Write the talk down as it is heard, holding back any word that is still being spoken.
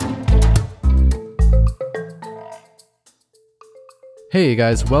Hey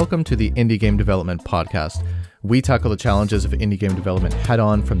guys, welcome to the Indie Game Development Podcast. We tackle the challenges of indie game development head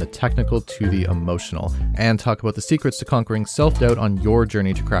on, from the technical to the emotional, and talk about the secrets to conquering self-doubt on your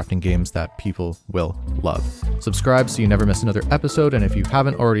journey to crafting games that people will love. Subscribe so you never miss another episode, and if you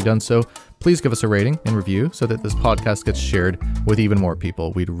haven't already done so, please give us a rating and review so that this podcast gets shared with even more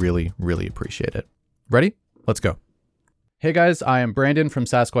people. We'd really, really appreciate it. Ready? Let's go. Hey guys, I am Brandon from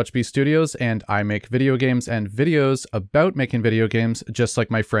Sasquatch Bee Studios, and I make video games and videos about making video games, just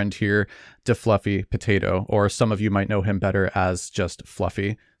like my friend here, DaFluffyPotato, or some of you might know him better as just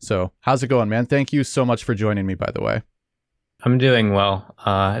Fluffy. So how's it going, man? Thank you so much for joining me, by the way. I'm doing well.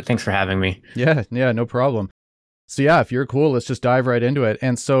 Thanks for having me. Yeah, no problem. So yeah, if you're cool, let's just dive right into it.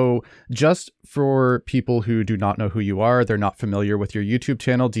 And so just for people who do not know who you are, they're not familiar with your YouTube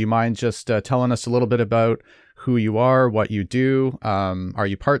channel, do you mind just telling us a little bit about who you are, what you do? Are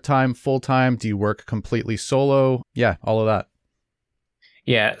you part-time, full-time? Do you work completely solo? Yeah, all of that.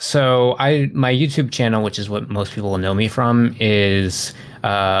 Yeah, so my YouTube channel, which is what most people will know me from, is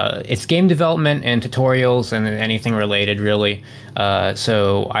it's game development and tutorials and anything related, really.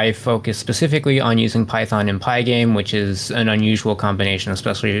 So I focus specifically on using Python and Pygame, which is an unusual combination,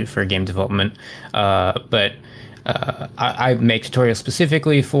 especially for game development. But I make tutorials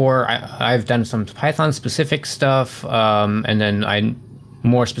specifically for, I've done some Python specific stuff, and then I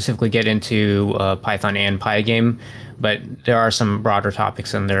more specifically get into Python and Pygame, but there are some broader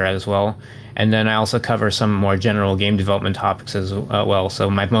topics in there as well. And then I also cover some more general game development topics as well.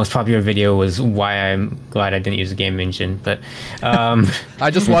 So my most popular video was why I'm glad I didn't use a game engine. But I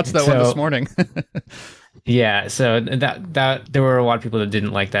just watched that one this morning. Yeah, so that there were a lot of people that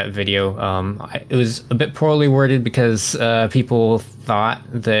didn't like that video. It was a bit poorly worded because people thought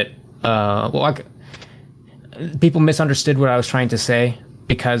that people misunderstood what I was trying to say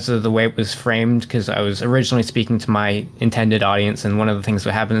because of the way it was framed, because I was originally speaking to my intended audience. And one of the things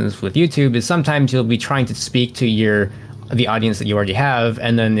that happens with YouTube is sometimes you'll be trying to speak to the audience that you already have,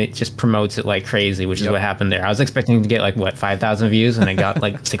 and then it just promotes it like crazy, which is what happened there. I was expecting to get 5,000 views, and I got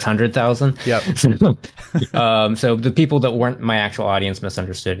 600,000. Yep. So the people that weren't my actual audience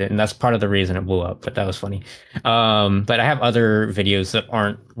misunderstood it, and that's part of the reason it blew up. But that was funny. But I have other videos that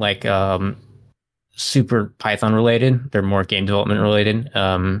aren't super Python related. They're more game development related,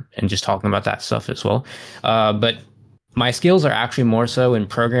 and just talking about that stuff as well. But my skills are actually more so in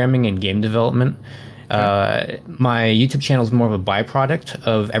programming and game development. My YouTube channel is more of a byproduct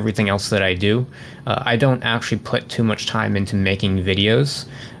of everything else that I do. I don't actually put too much time into making videos.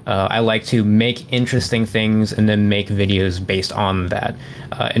 I like to make interesting things and then make videos based on that.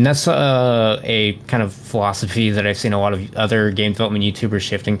 And that's a kind of philosophy that I've seen a lot of other game development YouTubers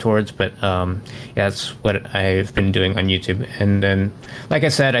shifting towards. But yeah, that's what I've been doing on YouTube. And then, like I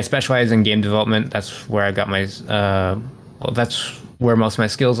said, I specialize in game development. That's where I got my, that's where most of my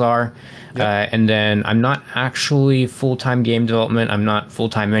skills are. Yep. And then I'm not actually full-time game development. I'm not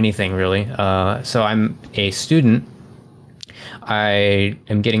full-time anything, really. So I'm a student. I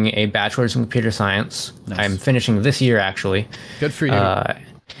am getting a bachelor's in computer science. Nice. I'm finishing this year, actually. Good for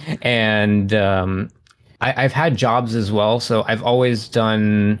you. And I've had jobs as well. So I've always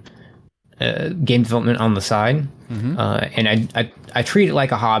done game development on the side. Mm-hmm. And I treat it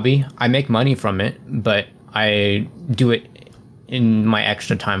like a hobby. I make money from it, but I do it in my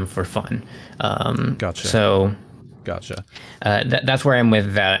extra time for fun. Gotcha. So, gotcha. That's where I'm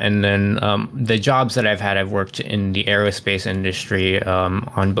with that. And then the jobs that I've had, I've worked in the aerospace industry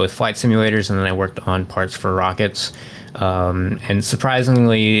on both flight simulators, and then I worked on parts for rockets. And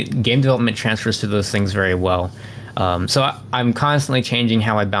surprisingly, game development transfers to those things very well. So I'm constantly changing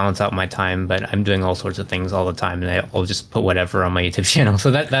how I balance out my time, but I'm doing all sorts of things all the time, and I'll just put whatever on my YouTube channel. So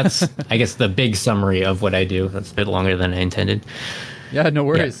that's, I guess, the big summary of what I do. That's a bit longer than I intended. Yeah, no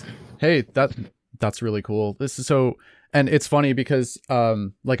worries. Yeah. Hey, that's really cool. This is so, and it's funny because,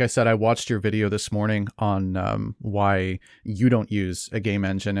 like I said, I watched your video this morning on why you don't use a game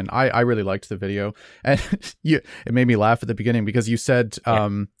engine, and I really liked the video, and it made me laugh at the beginning because you said,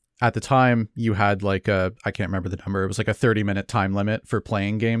 at the time, you had I can't remember the number. It was like a 30-minute time limit for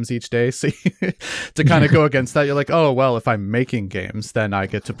playing games each day. So to kind of go against that, you're like, oh, well, if I'm making games, then I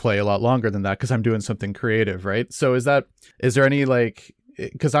get to play a lot longer than that because I'm doing something creative, right? So is there any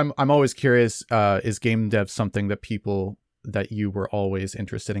because I'm always curious, is game dev something that you were always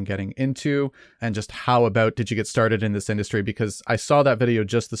interested in getting into, and just how about did you get started in this industry? Because I saw that video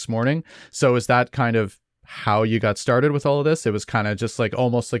just this morning. So is that kind of how you got started with all of this? It was kind of just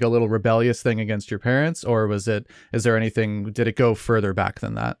almost like a little rebellious thing against your parents, or is there anything, did it go further back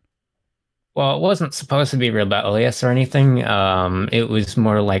than that? Well, it wasn't supposed to be rebellious or anything. It was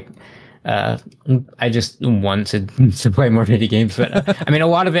more like I just wanted to play more video games, but I mean, a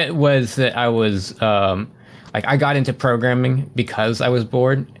lot of it was that I was like I got into programming because I was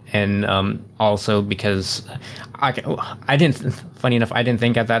bored, and also because I didn't. Funny enough, I didn't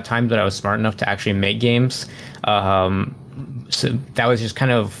think at that time that I was smart enough to actually make games. So that was just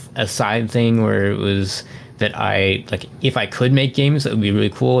kind of a side thing where it was that I like if I could make games, it would be really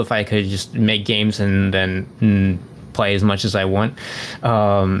cool if I could just make games and then play as much as I want.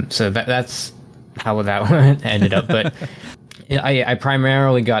 So that's how that one ended up. But I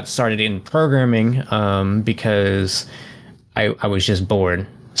primarily got started in programming because I was just bored.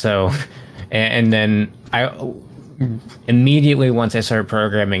 So, and then I immediately once I started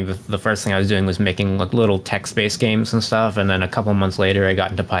programming, the first thing I was doing was making like little text-based games and stuff. And then a couple months later, I got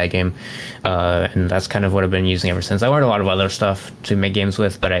into Pygame, and that's kind of what I've been using ever since. I learned a lot of other stuff to make games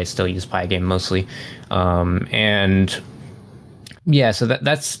with, but I still use Pygame mostly. And yeah, so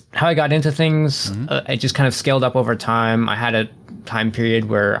that's how I got into things. I just kind of scaled up over time. I had a time period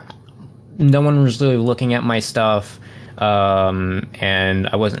where no one was really looking at my stuff. And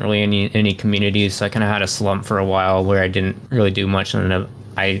I wasn't really in any communities, so I kind of had a slump for a while where I didn't really do much, and then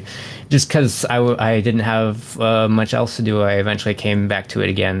I just because I didn't have much else to do, I eventually came back to it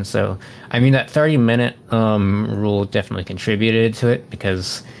again. So I mean that 30-minute rule definitely contributed to it,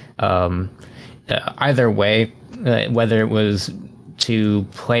 because either way, whether it was to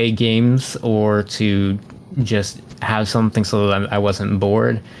play games or to just have something so that I wasn't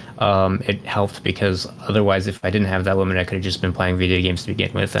bored, it helped, because otherwise if I didn't have that limit, I could have just been playing video games to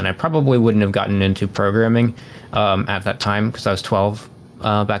begin with, and I probably wouldn't have gotten into programming at that time, because I was 12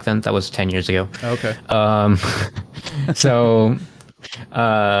 back then. That was 10 years ago. Okay. So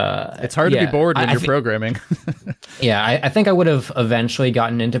it's hard to be bored when you're programming. Yeah, I think I would have eventually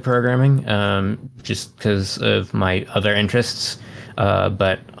gotten into programming just because of my other interests.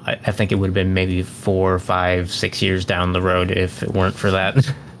 But I think it would have been maybe 4, 5, 6 years down the road if it weren't for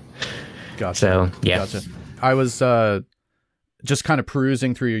that. Gotcha. So, yeah. Gotcha. I was just kind of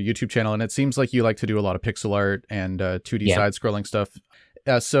perusing through your YouTube channel, and it seems like you like to do a lot of pixel art and 2D side-scrolling stuff.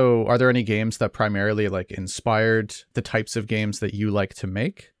 So are there any games that primarily like inspired the types of games that you like to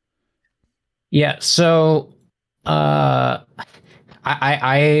make? Yeah, so I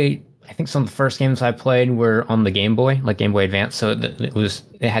think some of the first games I played were on the Game Boy, like Game Boy Advance, so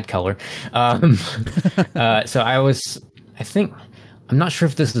it had color. So I'm not sure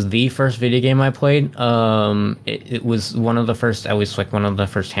if this is the first video game I played. It was one of the first, at least like one of the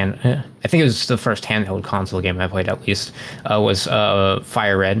first I think it was the first handheld console game I played, at least, was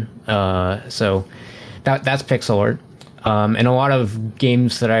Fire Red. So that's pixel art. And a lot of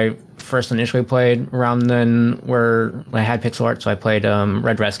games that I first initially played around then I had pixel art, so I played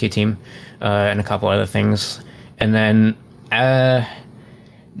Red Rescue Team and a couple other things. And then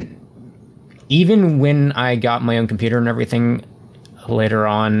even when I got my own computer and everything later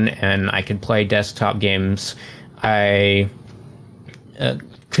on, and I could play desktop games, I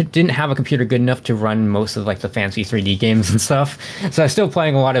didn't have a computer good enough to run most of like the fancy 3D games and stuff. So I was still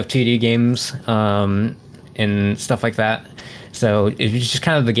playing a lot of 2D games and stuff like that. So it was just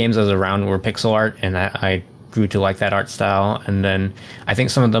kind of the games I was around were pixel art, and I grew to like that art style. And then I think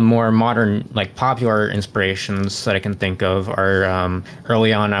some of the more modern, like popular inspirations that I can think of are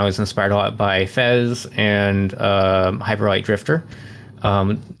early on I was inspired a lot by Fez and Hyper Light Drifter,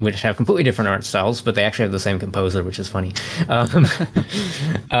 which have completely different art styles, but they actually have the same composer, which is funny.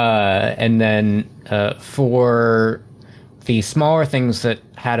 And then for the smaller things that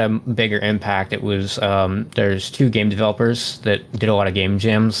had a bigger impact, it was there's 2 game developers that did a lot of game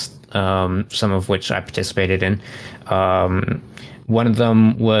jams, some of which I participated in. One of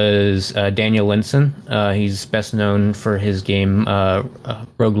them was Daniel Linson. He's best known for his game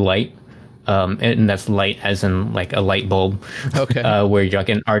Rogue Light, and that's light as in like a light bulb. Okay. Where you're like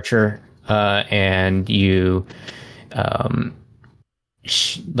an archer, and you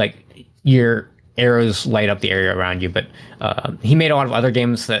like your arrows light up the area around you. But he made a lot of other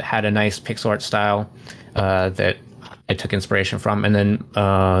games that had a nice pixel art style that I took inspiration from. And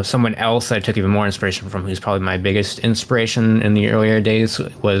then someone else that I took even more inspiration from, who's probably my biggest inspiration in the earlier days,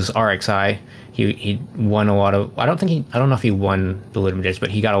 was RXI. He won a lot of, I don't know if he won the Ludum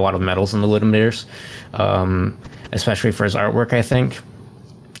but he got a lot of medals in the Ludum, especially for his artwork, I think.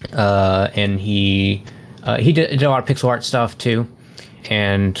 And he did a lot of pixel art stuff too.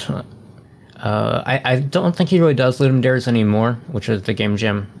 And I don't think he really does Ludum Dares anymore, which is the game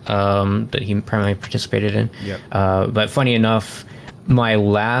jam that he primarily participated in. Yep. But funny enough, my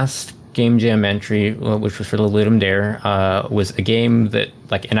last game jam entry, which was for the Ludum Dare, was a game that,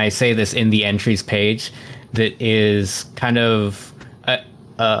 like, and I say this in the entries page, that is kind of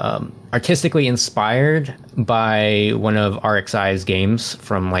artistically inspired by one of RXI's games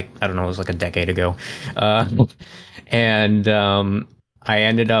from like, I don't know, it was like a decade ago. And I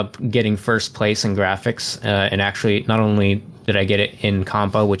ended up getting first place in graphics. And actually, not only did I get it in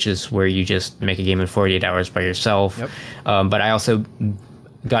Compa, which is where you just make a game in 48 hours by yourself, Yep. but I also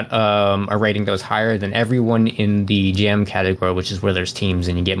got a rating that was higher than everyone in the GM category, which is where there's teams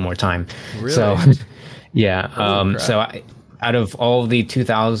and you get more time. Really? So, yeah. Out of all the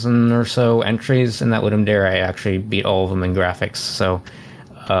 2,000 or so entries in that Ludum Dare, I actually beat all of them in graphics. So,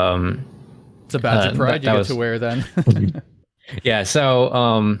 it's a badge of pride you get to wear then. Yeah.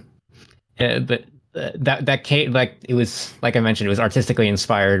 So, but that came, like, it was, like I mentioned, it was artistically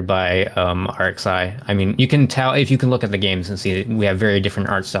inspired by RXI. I mean, you can tell if you can look at the games and see that we have very different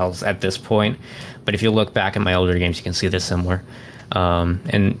art styles at this point. But if you look back at my older games, you can see they're similar.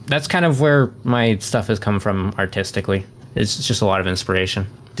 And that's kind of where my stuff has come from artistically. It's just a lot of inspiration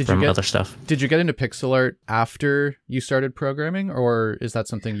from other stuff. Did you get into pixel art after you started programming, or is that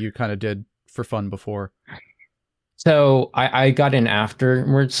something you kind of did for fun before? So I got in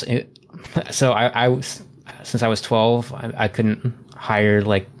afterwards. So I was, since I was 12, I couldn't hire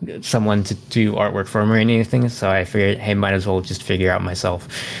like someone to do artwork for me or anything. So I figured, hey, might as well just figure out myself.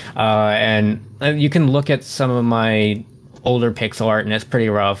 And you can look at some of my older pixel art and it's pretty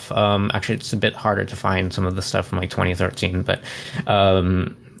rough. Actually, it's a bit harder to find some of the stuff from like 2013, but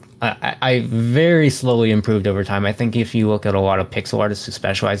I very slowly improved over time. I think if you look at a lot of pixel artists who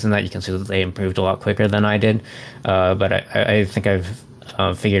specialize in that, you can see that they improved a lot quicker than I did. But I think I've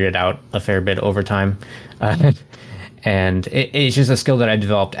figured it out a fair bit over time. And it's just a skill that I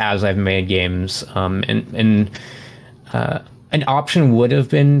developed as I've made games. An option would have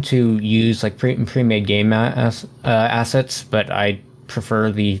been to use like pre-made game assets, but I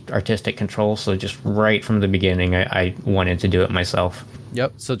prefer the artistic control. So just right from the beginning, I wanted to do it myself.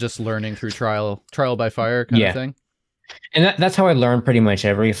 Yep. So just learning through trial by fire kind of thing. And that's how I learn pretty much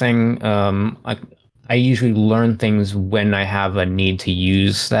everything. I usually learn things when I have a need to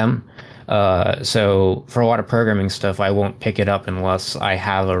use them. So for a lot of programming stuff, I won't pick it up unless I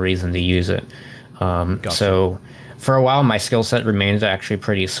have a reason to use it. Gotcha. So for a while, my skill set remains actually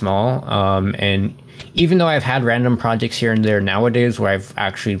pretty small. And even though I've had random projects here and there nowadays where I've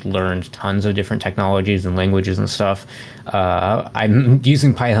actually learned tons of different technologies and languages and stuff, I'm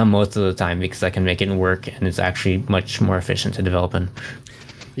using Python most of the time because I can make it work and it's actually much more efficient to develop in.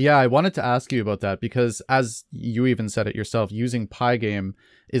 Yeah, I wanted to ask you about that because as you even said it yourself, using Pygame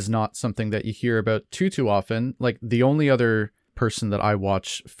is not something that you hear about too often. Like the only other person that I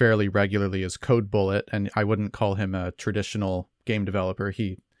watch fairly regularly is CodeBullet, and I wouldn't call him a traditional game developer.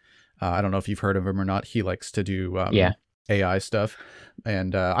 He, I don't know if you've heard of him or not. He likes to do AI stuff.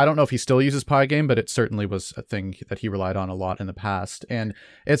 And I don't know if he still uses Pygame, but it certainly was a thing that he relied on a lot in the past. And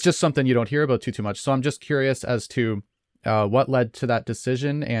it's just something you don't hear about too much. So I'm just curious as to what led to that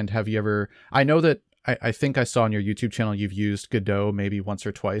decision. And have you ever, I know that I think I saw on your YouTube channel, you've used Godot maybe once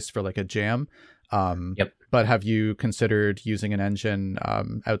or twice for like a jam. Yep. But have you considered using an engine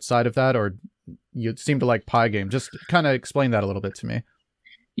outside of that, or you seem to like Pygame? Just kind of explain that a little bit to me.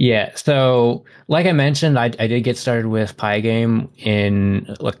 Yeah, so like I mentioned, I did get started with Pygame in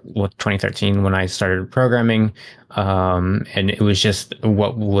 2013 when I started programming, and it was just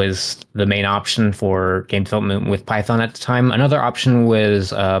what was the main option for game development with Python at the time. Another option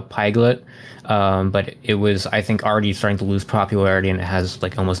was Pyglet, but it was, I think, already starting to lose popularity, and it has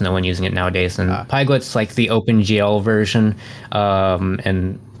like almost no one using it nowadays. And Pyglet's like the OpenGL version,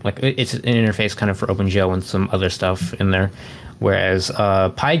 and like it's an interface kind of for OpenGL and some other stuff in there. Whereas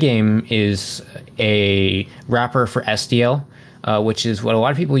Pygame is a wrapper for SDL, which is what a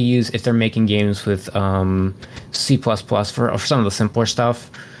lot of people use if they're making games with C++ for some of the simpler stuff.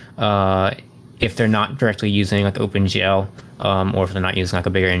 If they're not directly using like OpenGL, or if they're not using like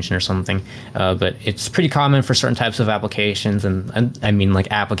a bigger engine or something. But it's pretty common for certain types of applications, and I mean like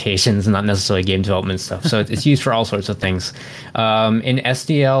applications, not necessarily game development stuff. So it's used for all sorts of things. In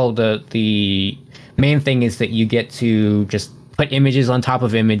SDL, the main thing is that you get to just put images on top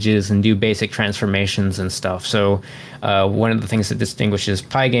of images and do basic transformations and stuff. So one of the things that distinguishes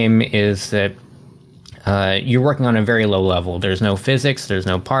Pygame is that you're working on a very low level. There's no physics, there's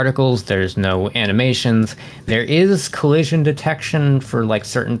no particles, there's no animations. There is collision detection for like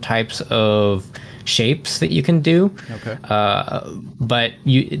certain types of shapes that you can do. Okay. But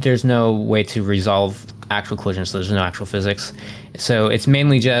there's no way to resolve actual collisions, so there's no actual physics. So it's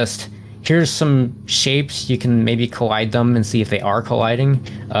mainly just here's some shapes, you can maybe collide them and see if they are colliding.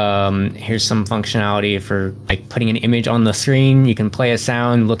 Here's some functionality for like putting an image on the screen. You can play a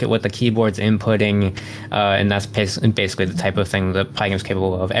sound, look at what the keyboard's inputting, and that's basically the type of thing that Pygame's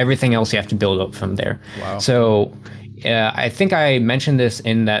capable of. Everything else you have to build up from there. Wow. So I think I mentioned this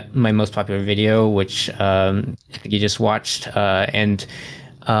in my most popular video, which you just watched, and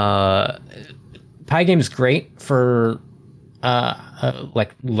Pygame is great for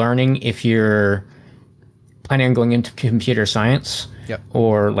like learning if you're planning on going into computer science. Yep.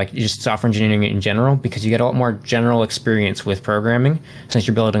 Or like just software engineering in general, because you get a lot more general experience with programming since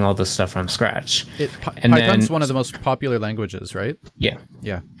you're building all this stuff from scratch. Python's one of the most popular languages, right? Yeah.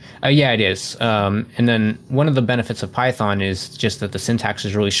 Yeah. Yeah, it is. And then one of the benefits of Python is just that the syntax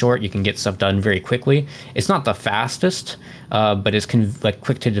is really short. You can get stuff done very quickly. It's not the fastest, but it's like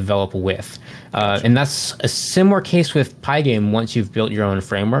quick to develop with. Gotcha. And that's a similar case with Pygame once you've built your own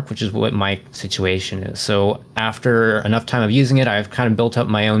framework, which is what my situation is. So after enough time of using it, I've kind of built up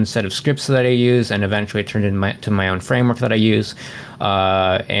my own set of scripts that I use, and eventually turned into my own framework that I use.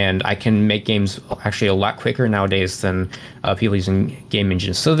 And I can make games actually a lot quicker nowadays than people using game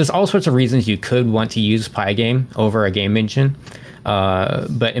engines. So there's all sorts of reasons you could want to use Pygame over a game engine.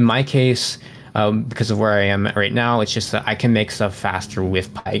 But in my case, because of where I am right now, it's just that I can make stuff faster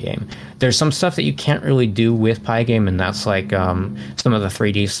with Pygame. There's some stuff that you can't really do with Pygame, and that's like some of the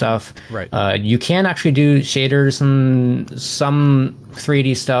 3D stuff. Right. You can actually do shaders and some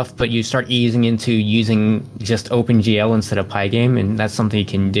 3D stuff, but you start easing into using just OpenGL instead of Pygame, and that's something you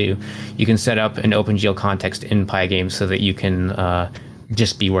can do. You can set up an OpenGL context in Pygame so that you can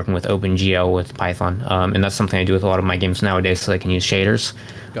just be working with OpenGL with Python. And that's something I do with a lot of my games nowadays, so I can use shaders.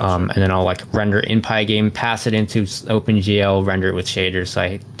 Gotcha. And then I'll like render in Pygame, pass it into OpenGL, render it with shaders. So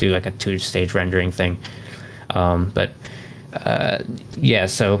I do like a 2-stage rendering thing. Yeah,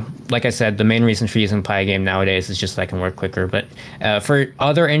 so like I said, the main reason for using Pygame nowadays is just so I can work quicker. But for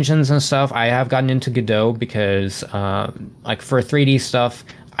other engines and stuff, I have gotten into Godot because like for 3D stuff,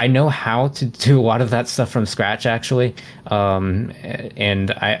 I know how to do a lot of that stuff from scratch, actually.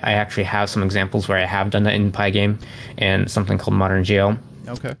 And I actually have some examples where I have done that in Pygame and something called Modern GL.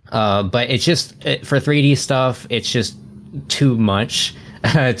 Okay. But it's just, for 3D stuff, it's just too much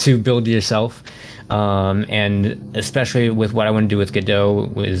to build yourself. And especially with what I want to do with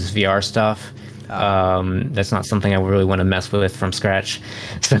Godot is VR stuff. That's not something I really want to mess with from scratch.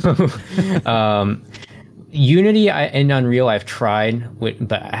 So Unity and Unreal I've tried,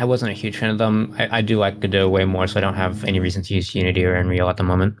 but I wasn't a huge fan of them. I do like Godot way more, so I don't have any reason to use Unity or Unreal at the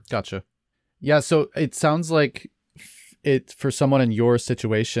moment. Gotcha. Yeah, so it sounds like for someone in your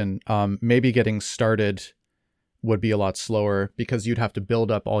situation, maybe getting started would be a lot slower because you'd have to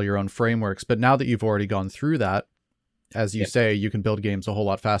build up all your own frameworks. But now that you've already gone through that, as you say, you can build games a whole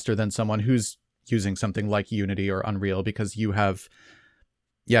lot faster than someone who's using something like Unity or Unreal, because you've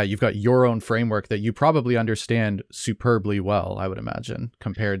got your own framework that you probably understand superbly well, I would imagine,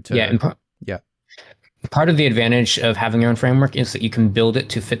 compared to... Part of the advantage of having your own framework is that you can build it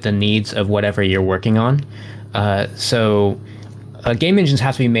to fit the needs of whatever you're working on. So game engines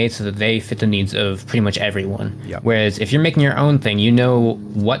have to be made so that they fit the needs of pretty much everyone. Yep. Whereas if you're making your own thing, you know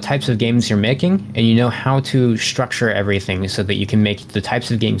what types of games you're making, and you know how to structure everything so that you can make the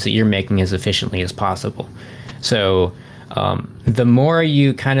types of games that you're making as efficiently as possible. So the more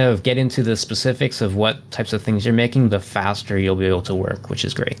you kind of get into the specifics of what types of things you're making, the faster you'll be able to work, which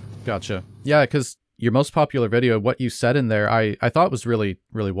is great. Gotcha. Yeah, because your most popular video, what you said in there, I thought was really,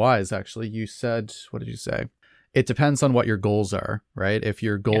 really wise, actually. You said, what did you say? It depends on what your goals are, right? If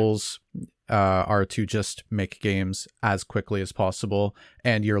your goals are to just make games as quickly as possible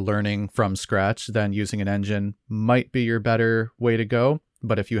and you're learning from scratch, then using an engine might be your better way to go.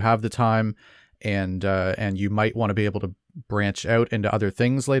 But if you have the time and you might want to be able to branch out into other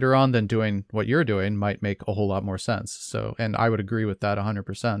things later on, then doing what you're doing might make a whole lot more sense. So, and I would agree with that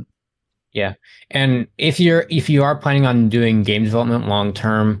 100%. Yeah. And if you are planning on doing game development long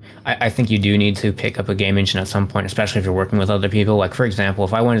term, I think you do need to pick up a game engine at some point, especially if you're working with other people. Like, for example,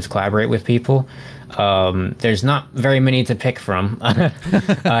 if I wanted to collaborate with people, there's not very many to pick from.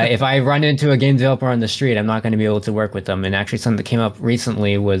 If I run into a game developer on the street, I'm not going to be able to work with them. And actually something that came up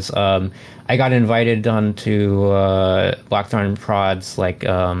recently was I got invited onto Blackthorn Prod's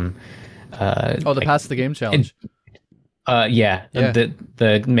the Pass the Game Challenge.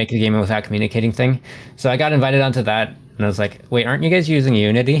 The make a game without communicating thing. So I got invited onto that, and I was like, "Wait, aren't you guys using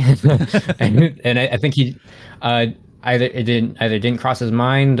Unity?" and I think he either didn't cross his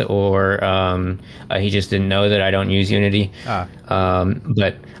mind, or he just didn't know that I don't use Unity.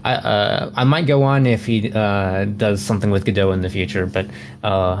 But I might go on if he does something with Godot in the future. But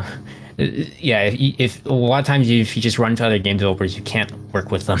Yeah, if a lot of times if you just run to other game developers, you can't work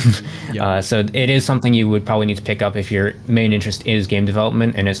with them. Yeah. So it is something you would probably need to pick up if your main interest is game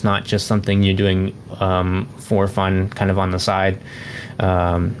development, and it's not just something you're doing for fun, kind of on the side.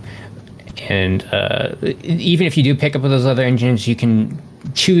 Um, and even if you do pick up those other engines, you can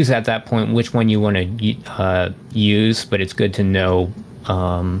choose at that point which one you want to use. But it's good to know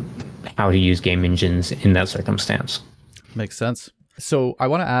how to use game engines in that circumstance. Makes sense. So I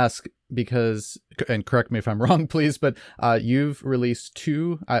want to ask, because, and correct me if I'm wrong, please, but you've released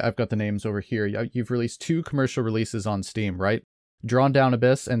two, I've got the names over here. You've released two commercial releases on Steam, right? Drawn Down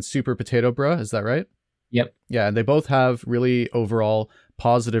Abyss and Super Potato Bra, is that right? Yep. Yeah, and they both have really overall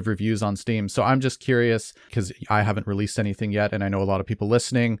positive reviews on Steam. So I'm just curious, because I haven't released anything yet, and I know a lot of people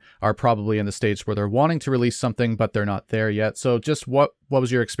listening are probably in the stage where they're wanting to release something, but they're not there yet. So just what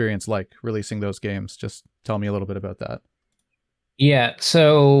was your experience like releasing those games? Just tell me a little bit about that. Yeah.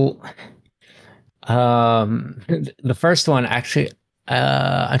 So the first one actually,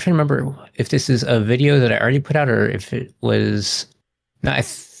 I'm trying to remember if this is a video that I already put out or if it was. No, I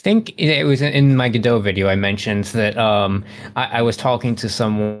think it was in my Godot video. I mentioned that I was talking to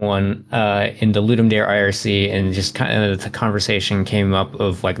someone in the Ludum Dare IRC, and just kind of the conversation came up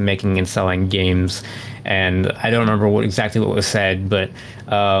of like making and selling games, and I don't remember exactly what was said, but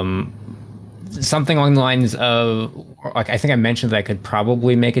something along the lines of like I think I mentioned that I could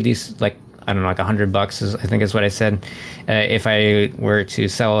probably make a decent like. I don't know, like $100 is I think is what I said, if I were to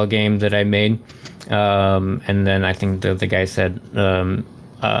sell a game that I made. And then I think the guy said,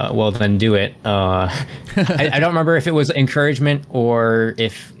 well, then do it. I don't remember if it was encouragement or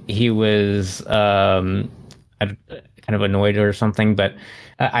if he was kind of annoyed or something, but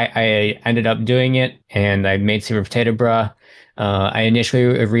I ended up doing it, and I made Super Potato Bra. I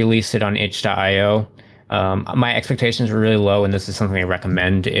initially released it on itch.io. My expectations were really low, and this is something I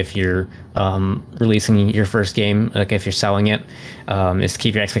recommend if you're releasing your first game, like if you're selling it, is to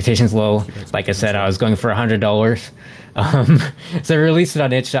keep your expectations low. Like I said, I was going for $100. So I released it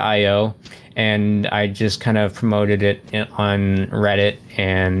on itch.io, and I just kind of promoted it on Reddit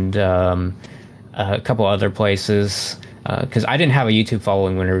and a couple other places. Because I didn't have a YouTube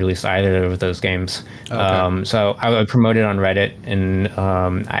following when I released either of those games. Okay. So I would promote it on Reddit, and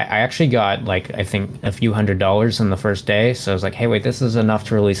I actually got like I think a few $100s in the first day. So I was like, hey, wait, this is enough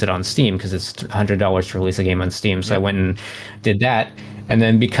to release it on Steam, because it's $100 to release a game on Steam. So I went and did that, and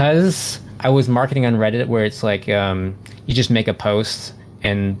then because I was marketing on Reddit, where it's like you just make a post,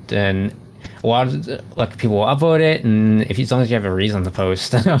 and then a lot of like people will upvote it, and if as long as you have a reason to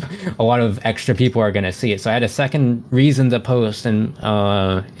post, a lot of extra people are going to see it. So I had a second reason to post, and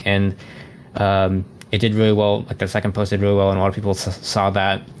it did really well. Like the second post did really well, and a lot of people saw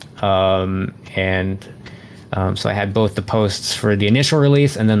that. So I had both the posts for the initial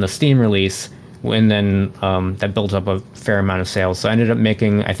release and then the Steam release, and then that built up a fair amount of sales. So I ended up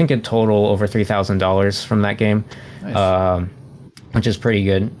making, I think, in total over $3,000 from that game. Nice. Which is pretty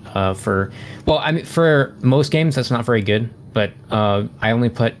good for most games that's not very good, but I only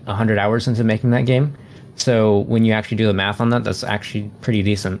put 100 hours into making that game, so when you actually do the math on that, that's actually pretty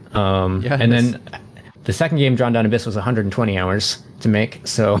decent. Then the second game, Drawn Down Abyss, was 120 hours to make,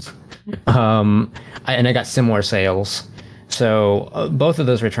 so I got similar sales, so both of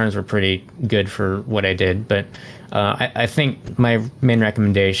those returns were pretty good for what I did. But I think my main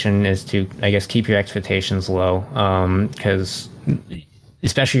recommendation is to, I guess, keep your expectations low, because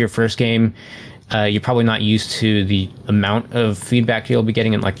especially your first game, you're probably not used to the amount of feedback you'll be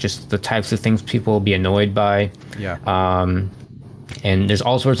getting, and like just the types of things people will be annoyed by. Yeah. And there's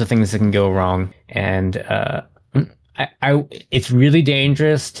all sorts of things that can go wrong, and it's really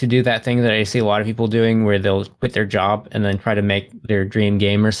dangerous to do that thing that I see a lot of people doing, where they'll quit their job and then try to make their dream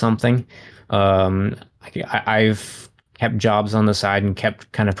game or something. I've kept jobs on the side and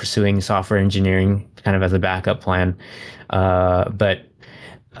kept kind of pursuing software engineering kind of as a backup plan. But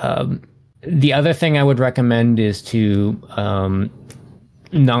the other thing I would recommend is to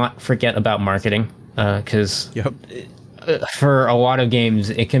not forget about marketing, because for a lot of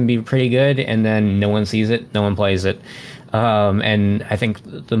games, it can be pretty good, and then no one sees it, no one plays it. And I think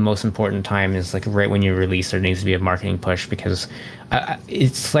the most important time is like right when you release, there needs to be a marketing push, because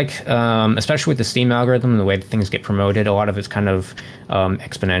it's like, especially with the Steam algorithm and the way that things get promoted, a lot of it's kind of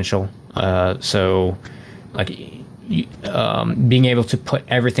exponential. So like being able to put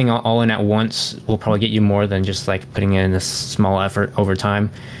everything all in at once will probably get you more than just like putting in a small effort over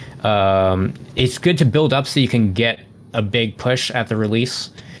time. It's good to build up so you can get a big push at the release,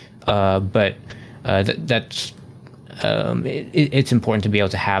 but it's important to be able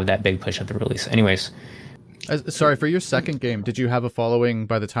to have that big push at the release. Anyways, Sorry, for your second game, did you have a following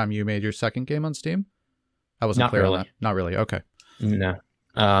by the time you made your second game on Steam? I wasn't clear on that. Not really. Okay. No.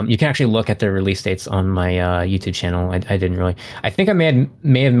 You can actually look at the release dates on my YouTube channel. I didn't really. I think I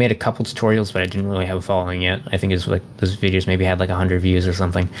may have made a couple tutorials, but I didn't really have a following yet. I think it was like those videos maybe had like 100 views or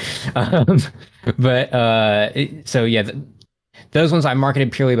something. So yeah, those ones I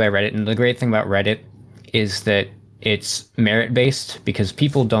marketed purely by Reddit. And the great thing about Reddit is that it's merit based because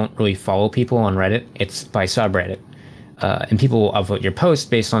people don't really follow people on Reddit. It's by subreddit. And people will upvote your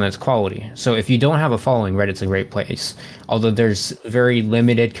post based on its quality. So if you don't have a following, Reddit's a great place. Although there's very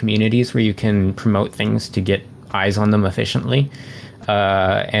limited communities where you can promote things to get eyes on them efficiently,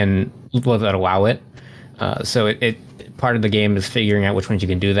 and people that allow it. So it part of the game is figuring out which ones you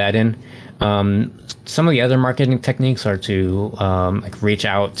can do that in. Some of the other marketing techniques are to like reach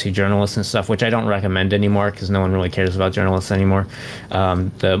out to journalists and stuff, which I don't recommend anymore because no one really cares about journalists anymore.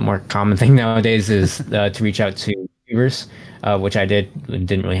 The more common thing nowadays is to reach out to YouTubers, which I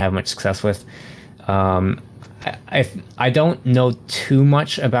didn't really have much success with. I don't know too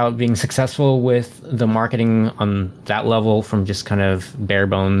much about being successful with the marketing on that level from just kind of bare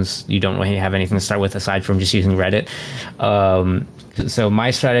bones. You don't really have anything to start with aside from just using Reddit. So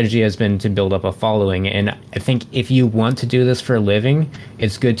my strategy has been to build up a following. And I think if you want to do this for a living,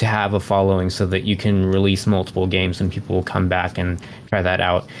 it's good to have a following so that you can release multiple games and people will come back and try that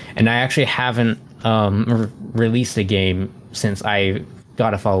out. And I actually haven't released a game since I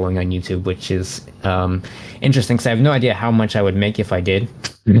got a following on YouTube, which is interesting because I have no idea how much I would make if I did.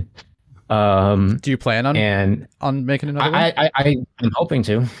 Do you plan on making another one? I'm hoping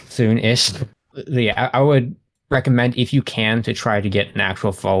to soon-ish. Yeah, I would recommend if you can to try to get an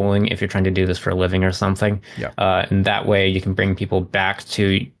actual following if you're trying to do this for a living or something. Yeah. And that way you can bring people back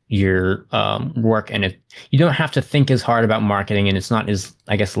to your work, and you don't have to think as hard about marketing, and it's not as,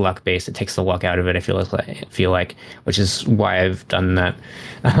 I guess, luck based. It takes the luck out of it. I feel like, which is why I've done that.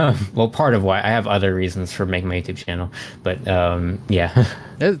 Well, part of why I have other reasons for making my YouTube channel, but yeah.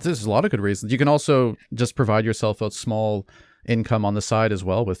 There's a lot of good reasons. You can also just provide yourself a small income on the side as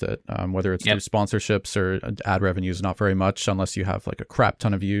well with it, whether it's through sponsorships or ad revenues. Not very much unless you have like a crap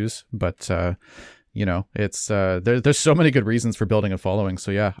ton of views, but you know, it's there's so many good reasons for building a following.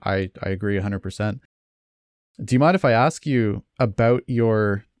 So yeah, I agree 100%. Do you mind if I ask you about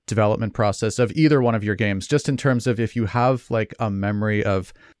your development process of either one of your games, just in terms of if you have like a memory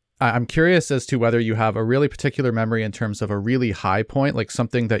of, I'm curious as to whether you have a really particular memory in terms of a really high point, like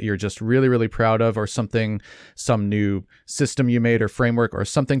something that you're just really, really proud of, or something, some new system you made or framework, or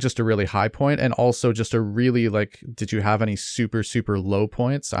something just a really high point, and also just a really like, did you have any super, super low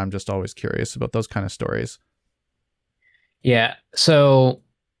points? I'm just always curious about those kind of stories. Yeah. So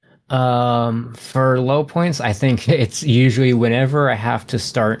for low points, I think it's usually whenever I have to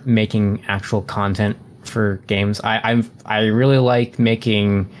start making actual content for games. I really like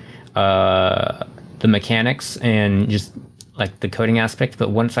making the mechanics and just like the coding aspect, but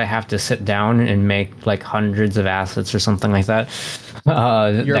once I have to sit down and make like hundreds of assets or something like that,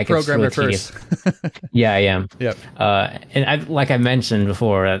 you're that a programmer really first. Yeah, I am. Yep. And like I mentioned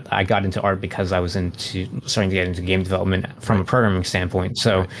before, I got into art because I was starting to get into game development from a programming standpoint.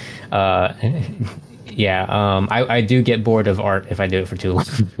 So, yeah, I do get bored of art if I do it for too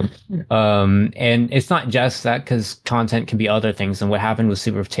long. And it's not just that, because content can be other things. And what happened with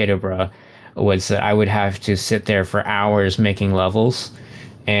Super Potato Bra was that I would have to sit there for hours making levels,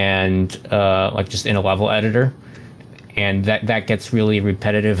 and like just in a level editor. And that gets really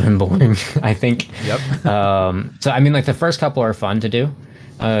repetitive and boring, I think. Yep. So, I mean, like the first couple are fun to do.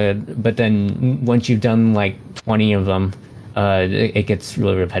 But then once you've done like 20 of them, it gets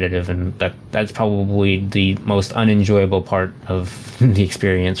really repetitive, and that's probably the most unenjoyable part of the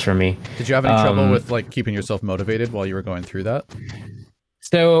experience for me. Did you have any trouble with like keeping yourself motivated while you were going through that?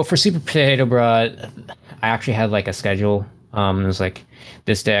 So for Super Potato Bra, I actually had like a schedule. It was like,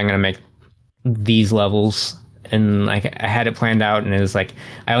 this day I'm going to make these levels, and like I had it planned out, and it was like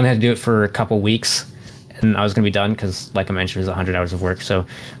I only had to do it for a couple weeks, and I was going to be done because, like I mentioned, it was 100 hours of work. So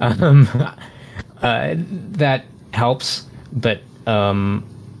that helps. But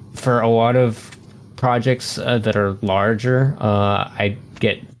for a lot of projects that are larger, I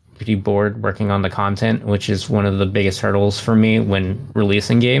get pretty bored working on the content, which is one of the biggest hurdles for me when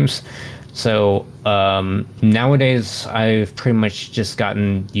releasing games. So nowadays, I've pretty much just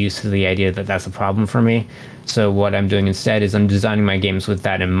gotten used to the idea that that's a problem for me. So what I'm doing instead is I'm designing my games with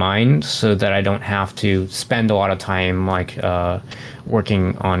that in mind, so that I don't have to spend a lot of time like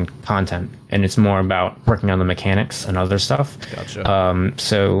working on content, and it's more about working on the mechanics and other stuff. Gotcha.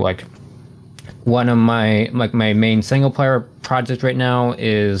 So like one of my main single player project right now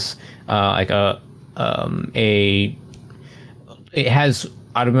is like a a it has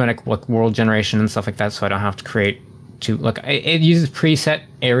automatic like world generation and stuff like that, so I don't have to create too like it uses preset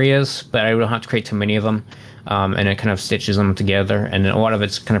areas, but I don't have to create too many of them, and it kind of stitches them together, and a lot of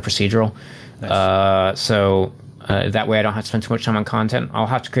it's kind of procedural. Nice. So that way I don't have to spend too much time on content. I'll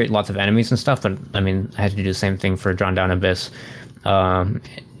have to create lots of enemies and stuff, but I mean I had to do the same thing for Drawn Down Abyss,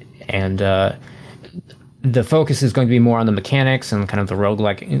 and the focus is going to be more on the mechanics and kind of the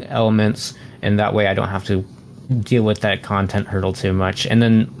roguelike elements, and that way I don't have to deal with that content hurdle too much. And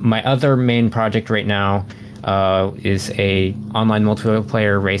then my other main project right now is a online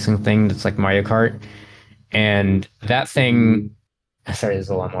multiplayer racing thing that's like Mario Kart, and that thing. Sorry, there's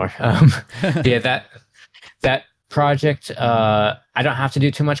a lot more. Yeah, that project I don't have to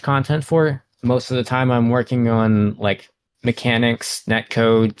do too much content for. Most of the time, I'm working on like mechanics,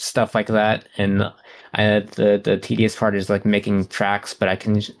 netcode, stuff like that, and the tedious part is like making tracks, but I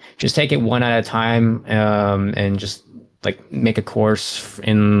can just take it one at a time, and just like make a course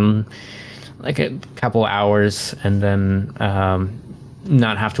in like a couple hours, and then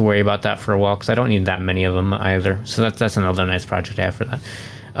not have to worry about that for a while because I don't need that many of them either. So that's another nice project I have for that.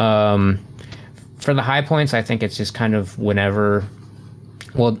 For the high points, I think it's just kind of whenever,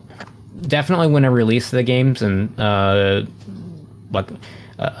 well, definitely when I release the games and like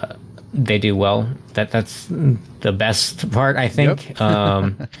they do well. That's the best part, I think.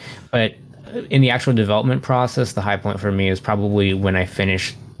 Yep. But in the actual development process, the high point for me is probably when I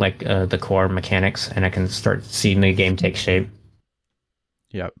finish like the core mechanics and I can start seeing the game take shape.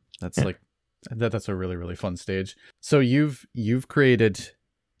 Yep, that's a really, really fun stage. So you've created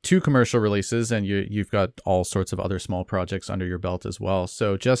 2 commercial releases, and you've got all sorts of other small projects under your belt as well.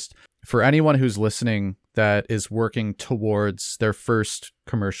 So just for anyone who's listening that is working towards their first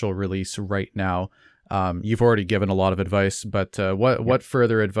commercial release right now, you've already given a lot of advice, but what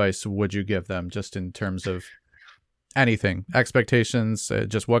further advice would you give them, just in terms of anything, expectations,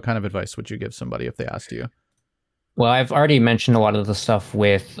 just what kind of advice would you give somebody if they asked you? Well, I've already mentioned a lot of the stuff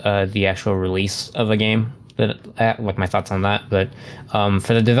with the actual release of a game, like my thoughts on that. But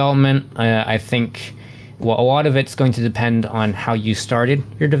for the development, I think, well, a lot of it's going to depend on how you started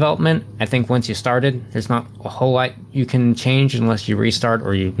your development. I think once you started, there's not a whole lot you can change unless you restart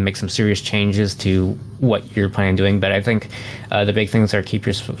or you make some serious changes to what you're planning on doing. But I think the big things are keep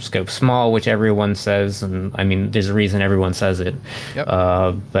your scope small, which everyone says. And I mean, there's a reason everyone says it. Yep.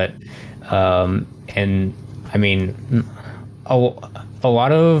 And I mean, a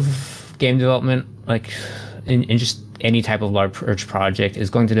lot of game development, like in just any type of large project, is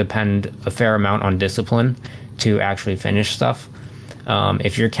going to depend a fair amount on discipline to actually finish stuff.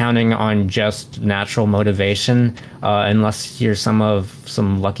 If you're counting on just natural motivation, unless you're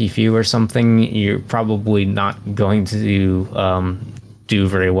some lucky few or something, you're probably not going to do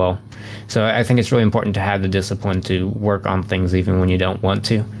very well. So I think it's really important to have the discipline to work on things even when you don't want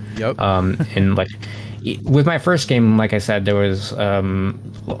to. Yep. And like, with my first game, like I said, there was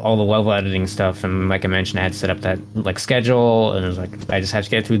all the level editing stuff, and like I mentioned, I had to set up that like schedule, and it was like I just have to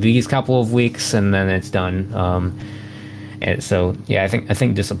get through these couple of weeks, and then it's done. And so yeah, I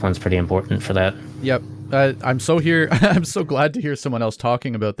think discipline's pretty important for that. Yep. I'm so glad to hear someone else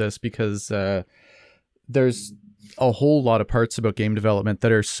talking about this, because there's a whole lot of parts about game development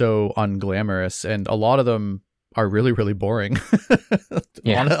that are so unglamorous, and a lot of them are really, really boring.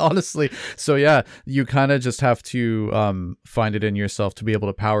 Yeah. Honestly. So yeah, you kind of just have to find it in yourself to be able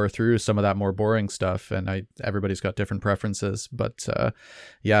to power through some of that more boring stuff. And everybody's got different preferences, but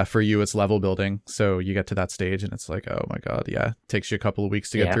yeah, for you it's level building. So you get to that stage and it's like, oh my God, yeah, it takes you a couple of weeks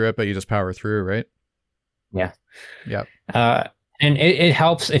to get through it, but you just power through, right? Yeah. Yeah. And it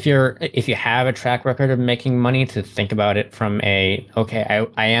helps if you have a track record of making money to think about it from okay,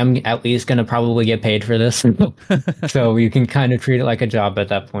 I am at least going to probably get paid for this. So you can kind of treat it like a job at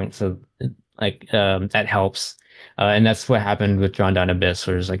that point. So like that helps. And that's what happened with Drawn Down Abyss,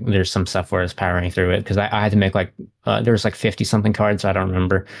 where there's some stuff where I was powering through it because I had to make there was like 50 something cards. I don't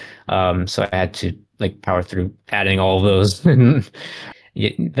remember. So I had to like power through adding all of those.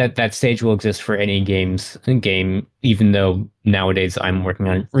 That stage will exist for any game, even though nowadays I'm working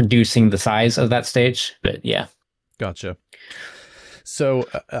on reducing the size of that stage. But yeah. Gotcha. So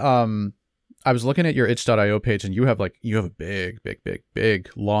I was looking at your itch.io page, and you have a big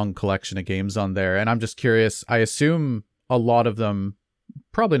long collection of games on there, and I'm just curious. I assume a lot of them,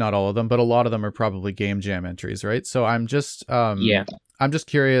 probably not all of them, but a lot of them are probably game jam entries, right? So I'm just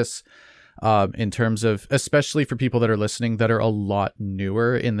curious. In terms of, especially for people that are listening that are a lot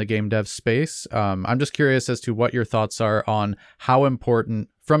newer in the game dev space, I'm just curious as to what your thoughts are on how important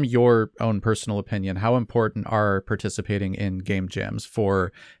from your own personal opinion, how important are participating in game jams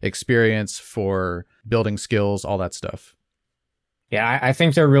for experience, for building skills, all that stuff? Yeah, I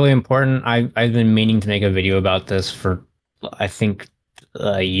think they're really important. I've been meaning to make a video about this for, I think,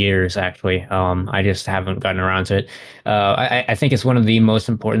 years actually. I just haven't gotten around to it. I think it's one of the most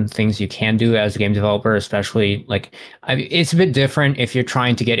important things you can do as a game developer, especially like it's a bit different if you're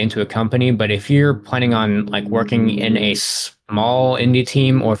trying to get into a company, but if you're planning on like working in a small indie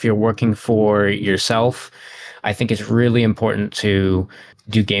team or if you're working for yourself, I think it's really important to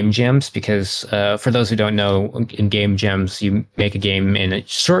do game jams because for those who don't know, in game jams, you make a game in a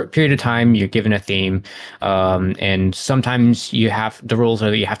short period of time, you're given a theme, and sometimes the rules are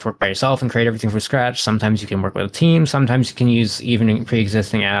that you have to work by yourself and create everything from scratch. Sometimes you can work with a team. Sometimes you can use even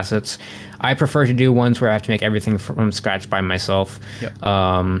pre-existing assets. I prefer to do ones where I have to make everything from scratch by myself. Yep.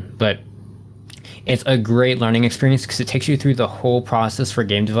 But it's a great learning experience because it takes you through the whole process for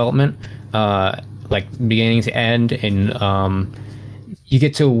game development, like beginning to end, and you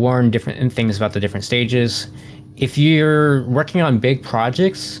get to learn different things about the different stages. If you're working on big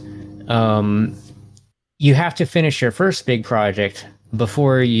projects, you have to finish your first big project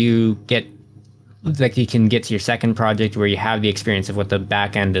before you can get to your second project where you have the experience of what the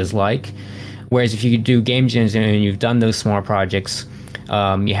back end is like. Whereas if you do game jams and you've done those small projects,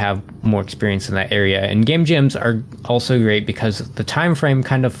 you have more experience in that area. And game jams are also great because the time frame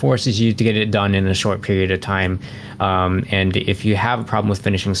kind of forces you to get it done in a short period of time. And if you have a problem with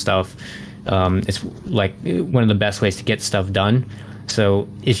finishing stuff, it's like one of the best ways to get stuff done. So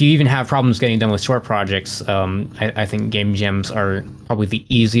if you even have problems getting done with short projects, I think game jams are probably the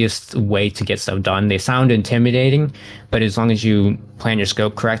easiest way to get stuff done. They sound intimidating, but as long as you plan your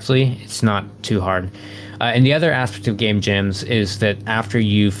scope correctly, it's not too hard. And the other aspect of game jams is that after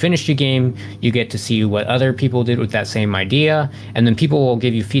you finish your game, you get to see what other people did with that same idea, and then people will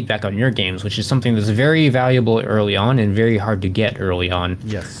give you feedback on your games, which is something that's very valuable early on and very hard to get early on.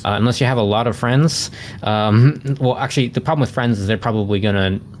 Yes. Unless you have a lot of friends. Well, actually, the problem with friends is they're probably going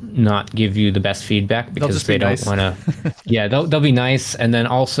to not give you the best feedback because they don't want to. Yeah, they'll be nice, and then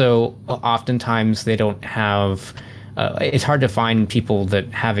also oftentimes they don't have. It's hard to find people that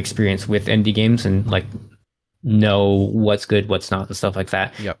have experience with indie games and like know what's good, what's not, and stuff like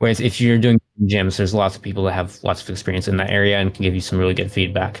that. Yep. Whereas if you're doing gyms, there's lots of people that have lots of experience in that area and can give you some really good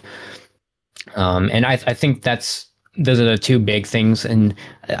feedback. And I think those are the two big things. And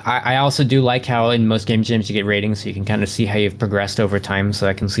I also do like how in most game jams you get ratings, so you can kind of see how you've progressed over time. So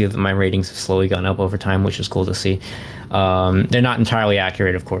I can see that my ratings have slowly gone up over time, which is cool to see. They're not entirely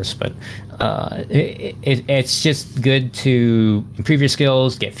accurate, of course, but it's just good to improve your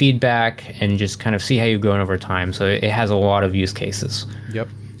skills, get feedback, and just kind of see how you've grown over time. So it has a lot of use cases. Yep.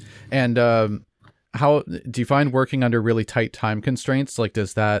 And how do you find working under really tight time constraints? Like,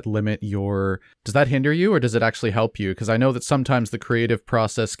 does that hinder you, or does it actually help you? Because I know that sometimes the creative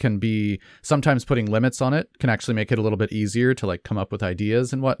process sometimes putting limits on it can actually make it a little bit easier to like come up with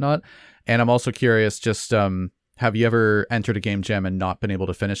ideas and whatnot. And I'm also curious, just have you ever entered a game jam and not been able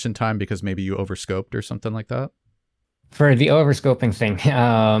to finish in time because maybe you overscoped or something like that? For the overscoping thing,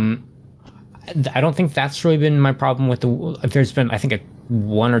 I don't think that's really been my problem with there's been, I think,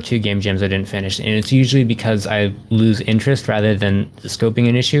 one or two game jams I didn't finish, and it's usually because I lose interest rather than scoping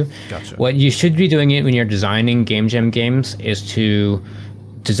an issue. Gotcha. What you should be doing it when you're designing game jam games is to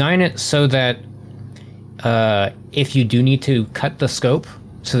design it so that if you do need to cut the scope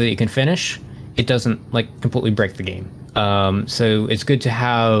so that you can finish, it doesn't like completely break the game. So it's good to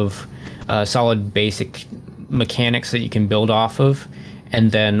have solid basic mechanics that you can build off of.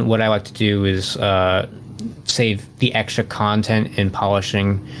 And then what I like to do is save the extra content in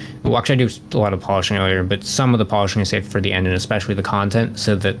polishing. Well, actually, I do a lot of polishing earlier, but some of the polishing is saved for the end, and especially the content,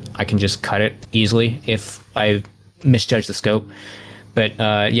 so that I can just cut it easily if I misjudge the scope. But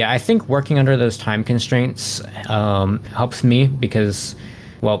yeah, I think working under those time constraints helps me because,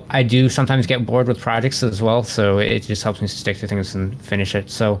 well, I do sometimes get bored with projects as well, so it just helps me stick to things and finish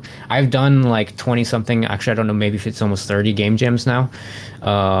it. So I've done like 20 something, actually I don't know, maybe if it's almost 30 game jams now.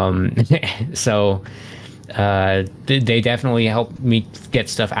 So they definitely help me get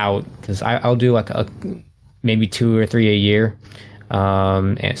stuff out, because I'll do like maybe 2 or 3 a year.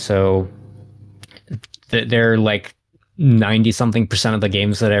 And so they're like 90 something percent of the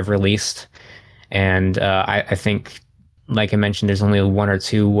games that I've released. And I think, like I mentioned, there's only 1 or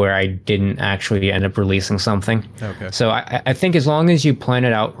 2 where I didn't actually end up releasing something. Okay. So I think as long as you plan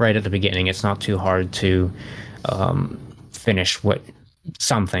it out right at the beginning, it's not too hard to finish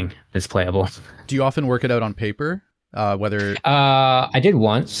something that's playable. Do you often work it out on paper? Whether I did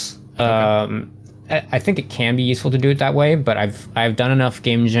once, okay. I think it can be useful to do it that way, but I've done enough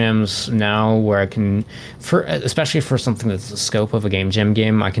game jams now where I can, for especially for something that's the scope of a game jam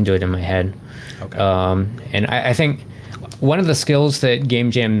game, I can do it in my head. Okay. And I think one of the skills that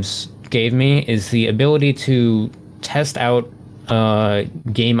game jams gave me is the ability to test out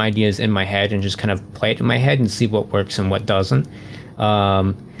game ideas in my head and just kind of play it in my head and see what works and what doesn't.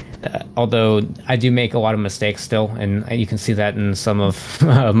 Although I do make a lot of mistakes still, and you can see that in some of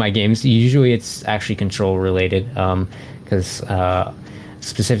my games. Usually it's actually control related, because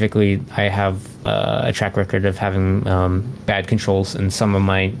specifically I have a track record of having bad controls in some of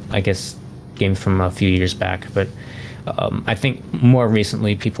my, I guess, games from a few years back. But I think more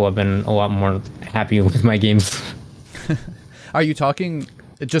recently people have been a lot more happy with my games. Are you talking,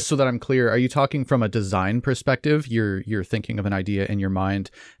 just so that I'm clear, are you talking from a design perspective? You're thinking of an idea in your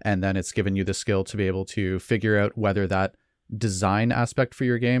mind, and then it's given you the skill to be able to figure out whether that design aspect for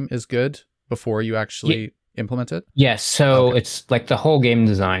your game is good before you actually implement it? Yes. So it's like the whole game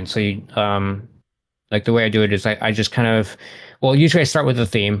design. So you, like the way I do it is I just kind of, well, usually I start with a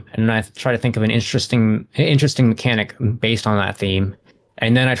theme and I try to think of an interesting mechanic based on that theme.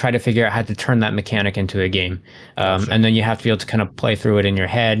 And then I try to figure out how to turn that mechanic into a game. Gotcha. And then you have to be able to kind of play through it in your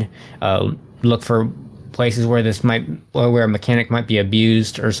head, look for places where where a mechanic might be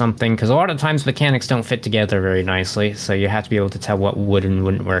abused or something. Because a lot of times mechanics don't fit together very nicely. So you have to be able to tell what would and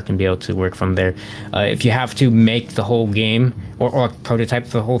wouldn't work and be able to work from there. If you have to make the whole game or prototype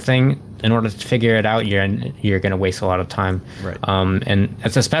the whole thing, in order to figure it out, you're going to waste a lot of time. Right. And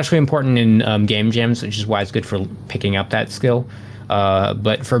it's especially important in game jams, which is why it's good for picking up that skill.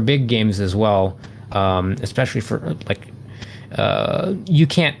 But for big games as well, especially for you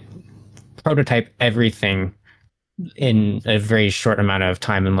can't prototype everything in a very short amount of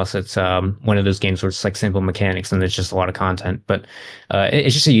time unless it's one of those games where it's like simple mechanics and there's just a lot of content. But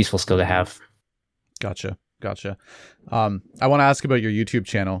it's just a useful skill to have. Gotcha. I want to ask about your YouTube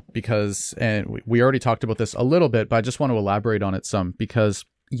channel because, and we already talked about this a little bit, but I just want to elaborate on it some because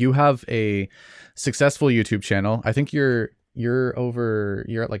you have a successful YouTube channel. I think you're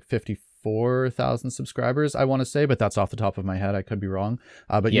at like 54,000 subscribers, I want to say, but that's off the top of my head. I could be wrong.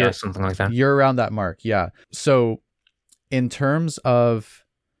 But yeah, something like that. You're around that mark. Yeah. So in terms of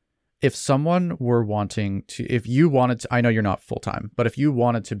if someone were wanting to, if you wanted to, I know you're not full-time, but if you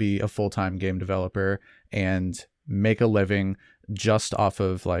wanted to be a full-time game developer and make a living just off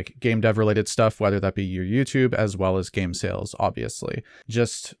of like game dev related stuff, whether that be your YouTube as well as game sales, obviously,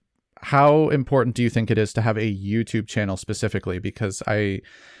 just how important do you think it is to have a YouTube channel specifically? Because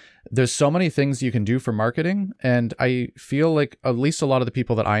there's so many things you can do for marketing. And I feel like at least a lot of the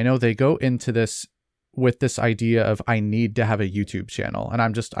people that I know, they go into this with this idea of I need to have a YouTube channel. And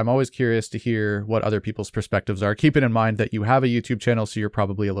I'm always curious to hear what other people's perspectives are. Keeping in mind that you have a YouTube channel, so you're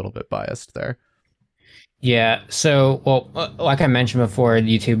probably a little bit biased there. Yeah. So, well, like I mentioned before,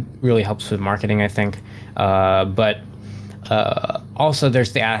 YouTube really helps with marketing, I think. But also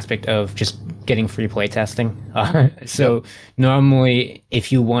there's the aspect of just getting free play testing. So normally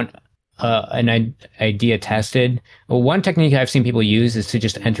if you want an idea tested, well, one technique I've seen people use is to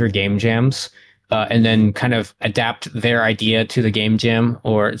just enter game jams and then kind of adapt their idea to the game jam.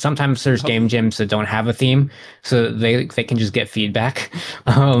 Or sometimes there's game jams that don't have a theme, so they can just get feedback.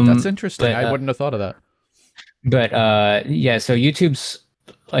 That's interesting. I wouldn't have thought of that. But yeah, so YouTube's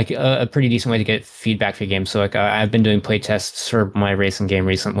like a pretty decent way to get feedback for your game. So like I've been doing play tests for my racing game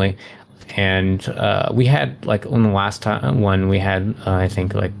recently, and we had like on the last one we had I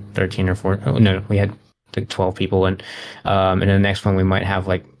think like 13 or 14. Oh, no, we had like 12 people, and the next one we might have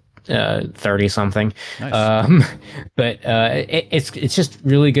like 30 something. Nice. But it's just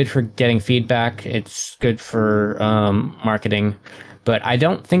really good for getting feedback. It's good for marketing, but I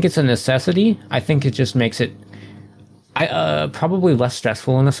don't think it's a necessity. I think it just makes it probably less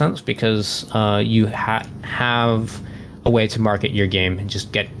stressful in a sense because you have a way to market your game and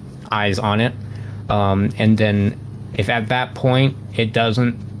just get eyes on it. And then if at that point it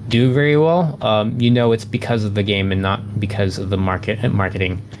doesn't do very well, it's because of the game and not because of the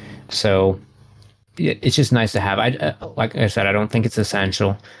marketing. So it's just nice to have. Like I said, I don't think it's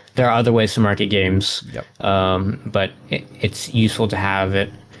essential. There are other ways to market games, but it's useful to have it.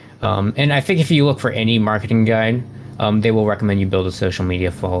 And I think if you look for any marketing guide, they will recommend you build a social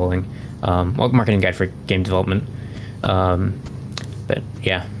media following. Marketing guide for game development. But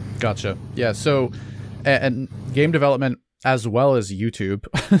yeah. Gotcha. Yeah. So, and game development as well as YouTube,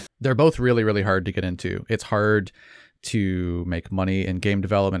 they're both really, really hard to get into. It's hard to make money in game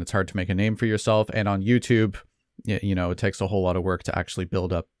development. It's hard to make a name for yourself. And on YouTube, it takes a whole lot of work to actually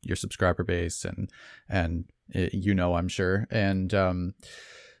build up your subscriber base and I'm sure. And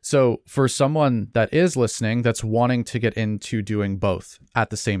So for someone that is listening, that's wanting to get into doing both at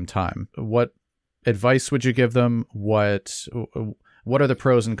the same time, what advice would you give them? What are the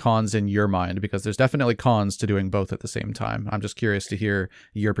pros and cons in your mind? Because there's definitely cons to doing both at the same time. I'm just curious to hear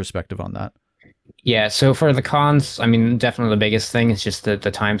your perspective on that. Yeah, so for the cons, I mean, definitely the biggest thing is just the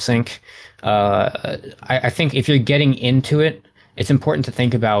time sink. I think if you're getting into it, it's important to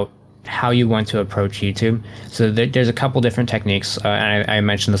think about how you want to approach YouTube. So there's a couple different techniques, and I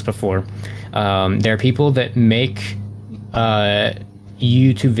mentioned this before. There are people that make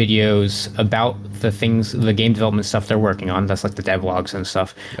YouTube videos about the game development stuff they're working on. That's like the devlogs and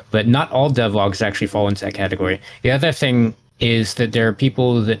stuff. Yep. But not all devlogs actually fall into that category. The other thing is that there are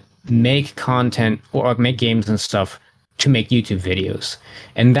people that make content or make games and stuff to make YouTube videos.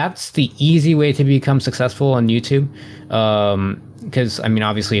 And that's the easy way to become successful on YouTube. Because I mean,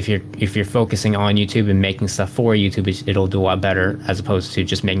 obviously if you're focusing on YouTube and making stuff for YouTube, it'll do a lot better as opposed to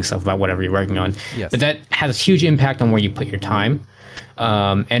just making stuff about whatever you're working on. Yes. But that has a huge impact on where you put your time.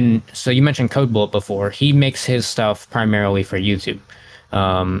 And so you mentioned CodeBullet before. He makes his stuff primarily for YouTube.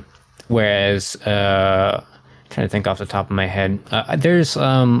 Whereas trying to think off the top of my head, there's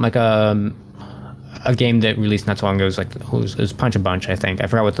like a game that released not so long ago. It was Punch a Bunch, I think. I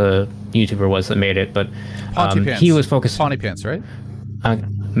forgot what the YouTuber was that made it, but he was focused. Pawnee Pants, right?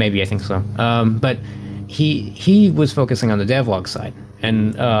 Maybe, I think so. But he was focusing on the devlog side,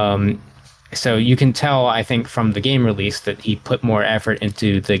 and so you can tell, I think, from the game release that he put more effort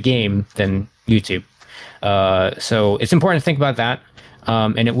into the game than YouTube. So it's important to think about that,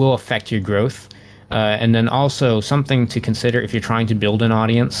 and it will affect your growth. And then also something to consider if you're trying to build an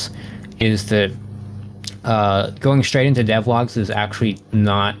audience is that going straight into devlogs is actually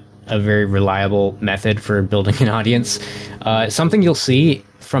not a very reliable method for building an audience. Something you'll see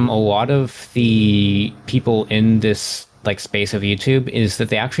from a lot of the people in this like space of YouTube is that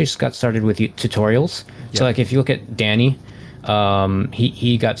they actually just got started with tutorials. Yeah. So like if you look at Danny,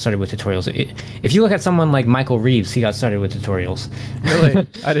 he got started with tutorials. If you look at someone like Michael Reeves, he got started with tutorials. Really?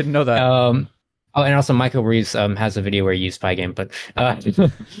 I didn't know that. Oh, and also Michael Reeves has a video where he used Spygame, but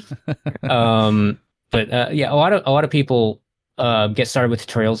yeah, a lot of people get started with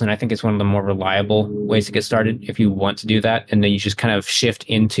tutorials, and I think it's one of the more reliable ways to get started if you want to do that, and then you just kind of shift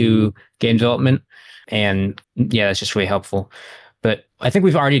into game development, and yeah, that's just really helpful. But I think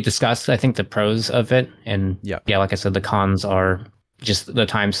we've already discussed, I think, the pros of it, and yeah, like I said, the cons are just the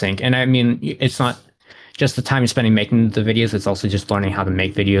time sink, and I mean, it's not just the time you're spending making the videos, it's also just learning how to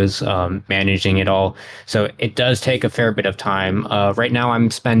make videos, managing it all. So it does take a fair bit of time. Right now I'm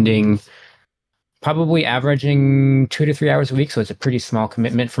spending probably averaging 2 to 3 hours a week. So it's a pretty small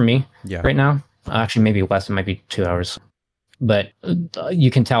commitment for me right now. Actually, maybe less, it might be 2 hours. But you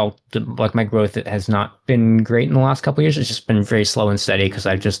can tell like my growth has not been great in the last couple of years. It's just been very slow and steady because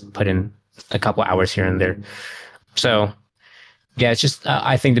I've just put in a couple hours here and there. So yeah, it's just,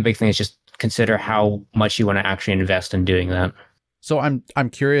 I think the big thing is just consider how much you want to actually invest in doing that. So I'm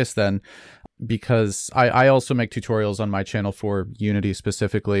curious then, because I also make tutorials on my channel for Unity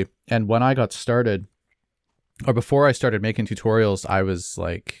specifically. And when I got started, or before I started making tutorials, I was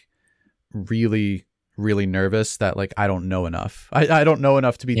like really nervous that like I don't know enough. I don't know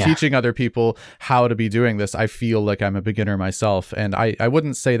enough to be teaching other people how to be doing this. I feel like I'm a beginner myself, and I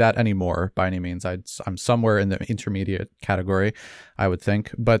wouldn't say that anymore by any means. I'm somewhere in the intermediate category, I would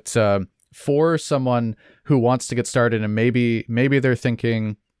think. But for someone who wants to get started and maybe they're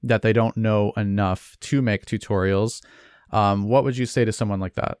thinking that they don't know enough to make tutorials, what would you say to someone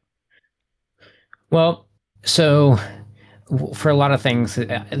like that? Well, so for a lot of things,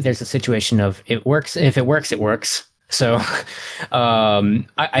 there's a situation of it works. If it works, it works. So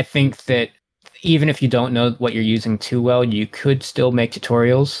I think that even if you don't know what you're using too well, you could still make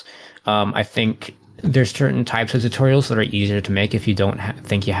tutorials. I think there's certain types of tutorials that are easier to make if you don't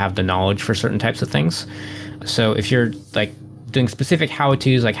think you have the knowledge for certain types of things. So if you're like doing specific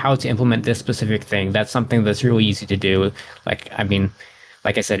how-tos, like how to implement this specific thing, that's something that's really easy to do. Like, I mean,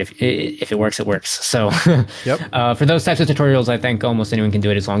 like I said, if it works, it works. So for those types of tutorials, I think almost anyone can do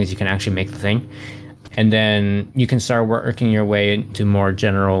it as long as you can actually make the thing. And then you can start working your way into more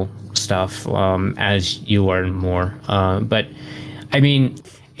general stuff as you learn more. But I mean,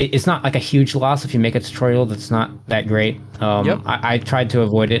 it's not like a huge loss if you make a tutorial that's not that great. I tried to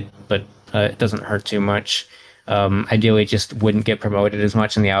avoid it, but it doesn't hurt too much. Ideally, it just wouldn't get promoted as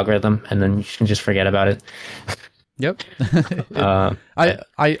much in the algorithm, and then you can just forget about it. Yep.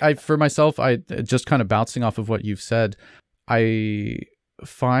 I for myself, I just kind of bouncing off of what you've said, I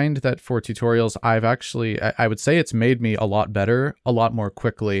find that for tutorials, I would say it's made me a lot better, a lot more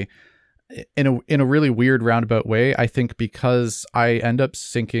quickly. in a really weird roundabout way, I think because I end up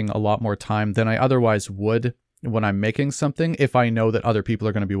sinking a lot more time than I otherwise would when I'm making something if I know that other people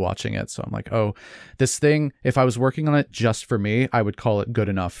are going to be watching it. So I'm like, oh, this thing, if I was working on it just for me, I would call it good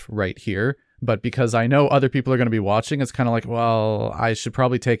enough right here. But because I know other people are going to be watching, it's kind of like, well, I should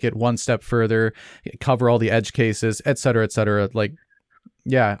probably take it one step further, cover all the edge cases, et cetera, et cetera. Like,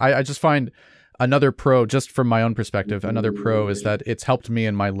 yeah, I just find another pro, just from my own perspective, another pro is that it's helped me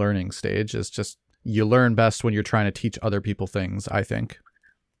in my learning stage. Is just you learn best when you're trying to teach other people things, I think.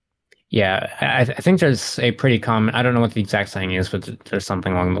 Yeah, I think there's a pretty common, I don't know what the exact saying is, but there's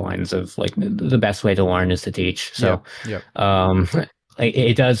something along the lines of like the best way to learn is to teach. So,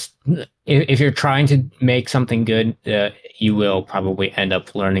 it does, if you're trying to make something good, you will probably end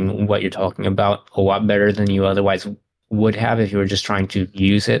up learning what you're talking about a lot better than you otherwise would have if you were just trying to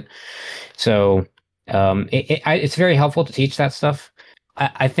use it. So it's very helpful to teach that stuff.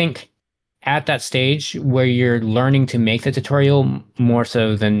 I think at that stage where you're learning to make the tutorial more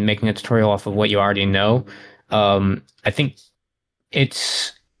so than making a tutorial off of what you already know, I think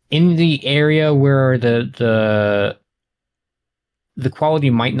it's in the area where the quality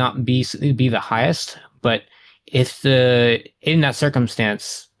might not be the highest, but if in that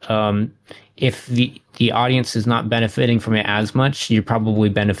circumstance, if the audience is not benefiting from it as much, you're probably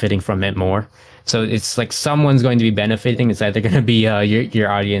benefiting from it more. So it's like someone's going to be benefiting. It's either going to be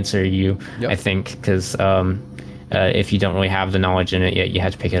your audience or you, I think, because if you don't really have the knowledge in it yet, you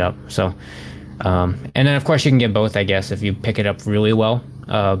have to pick it up. So, and then of course you can get both, I guess, if you pick it up really well.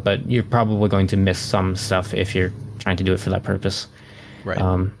 But you're probably going to miss some stuff if you're trying to do it for that purpose. Right.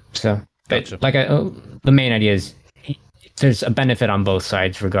 So, gotcha. But the main idea is there's a benefit on both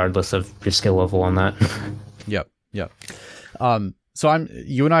sides, regardless of your skill level on that. Yep. So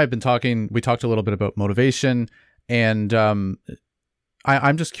you and I have been talking, we talked a little bit about motivation, and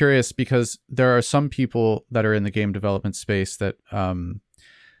I'm just curious because there are some people that are in the game development space that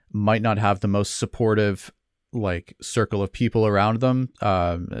might not have the most supportive like circle of people around them.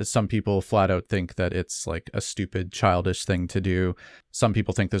 Some people flat out think that it's like a stupid, childish thing to do. Some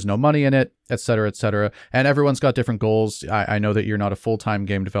people think there's no money in it, et cetera, et cetera. And everyone's got different goals. I know that you're not a full-time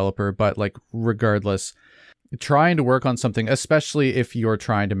game developer, but like regardless, trying to work on something, especially if you're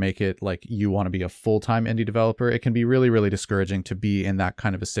trying to make it like you want to be a full-time indie developer, it can be really, really discouraging to be in that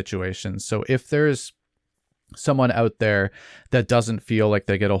kind of a situation. So if there's someone out there that doesn't feel like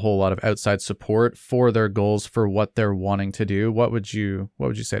they get a whole lot of outside support for their goals, for what they're wanting to do, what would you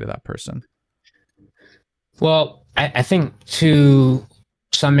say to that person? Well, I think to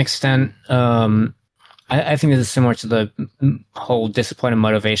some extent, I think this is similar to the whole discipline and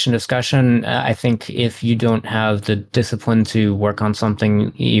motivation discussion. I think if you don't have the discipline to work on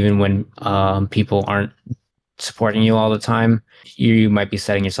something, even when people aren't supporting you all the time, you might be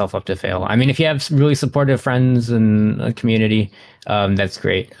setting yourself up to fail. I mean, if you have really supportive friends and a community, that's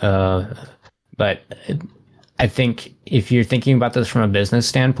great. But I think if you're thinking about this from a business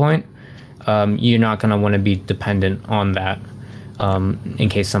standpoint, you're not going to want to be dependent on that in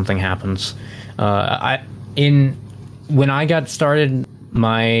case something happens. When I got started,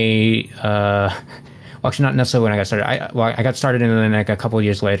 my well, actually not necessarily when I got started. I got started, and then like a couple of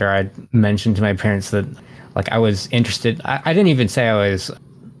years later, I mentioned to my parents that like I was interested. I didn't even say I was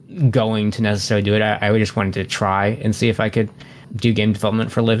going to necessarily do it. I just wanted to try and see if I could do game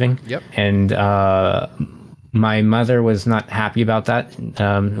development for a living. Yep. And my mother was not happy about that.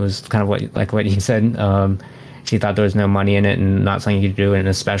 It was kind of what you said. She thought there was no money in it and not something you could do, and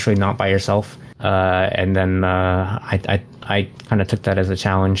especially not by yourself. And then I kind of took that as a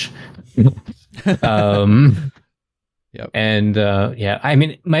challenge. Yep. And I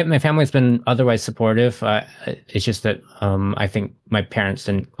mean, my family's been otherwise supportive. It's just that I think my parents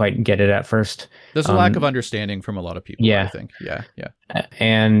didn't quite get it at first. There's a lack of understanding from a lot of people. Yeah, I think. Yeah.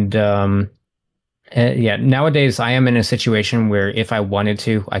 And nowadays I am in a situation where if I wanted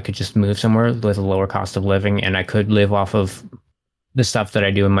to, I could just move somewhere with a lower cost of living, and I could live off of the stuff that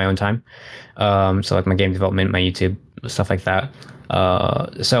I do in my own time. So like my game development, my YouTube, stuff like that.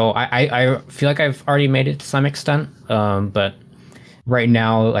 So I feel like I've already made it to some extent. But right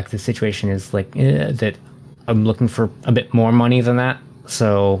now, like the situation is like that I'm looking for a bit more money than that.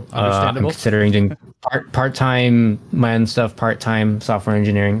 So I'm considering doing part-time my own stuff, part-time software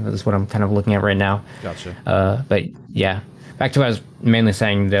engineering. That's what I'm kind of looking at right now. Gotcha. But yeah, back to what I was mainly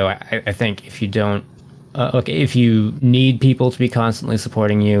saying though, I think if you don't, if you need people to be constantly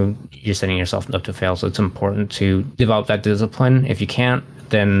supporting you, you're setting yourself up to fail. So it's important to develop that discipline. If you can't,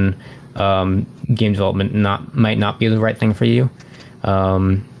 then game development might not be the right thing for you.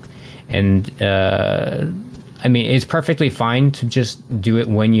 And I mean, it's perfectly fine to just do it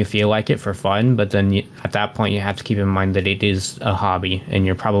when you feel like it for fun, but then at that point, you have to keep in mind that it is a hobby, and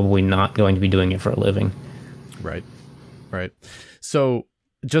you're probably not going to be doing it for a living. Right. Right. So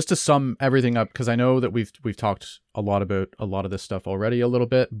just to sum everything up, because I know that we've talked a lot about a lot of this stuff already a little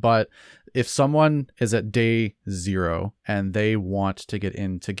bit, but if someone is at day 0 and they want to get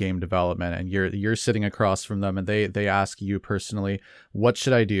into game development, and you're sitting across from them and they ask you personally, what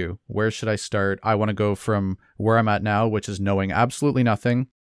should I do? Where should I start? I want to go from where I'm at now, which is knowing absolutely nothing.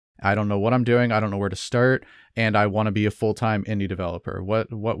 I don't know what I'm doing. I don't know where to start, and I want to be a full-time indie developer. What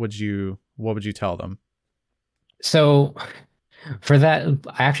would you tell them? So for that,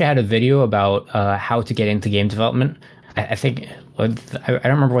 I actually had a video about how to get into game development. I think I don't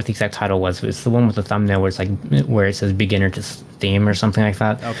remember what the exact title was, but it's the one with the thumbnail where it's like where it says beginner to Steam or something like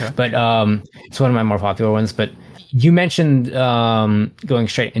that. Okay. But it's one of my more popular ones. But you mentioned going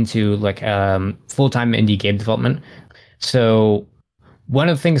straight into like full-time indie game development. So one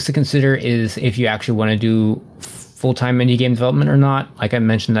of the things to consider is if you actually want to do full-time indie game development or not. Like I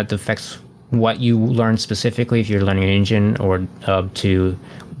mentioned, that affects what you learn specifically, if you're learning an engine or to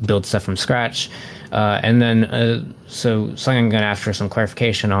build stuff from scratch. And then, so something I'm going to ask for some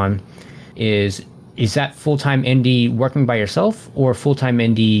clarification on is that full-time indie working by yourself or full-time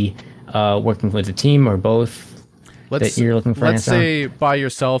indie working with a team, or both that you're looking for? Let's say by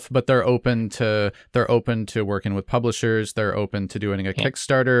yourself, but they're open to working with publishers. They're open to doing a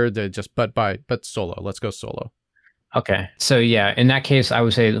Kickstarter. They just, but solo. Let's go solo. Okay. So yeah, in that case, I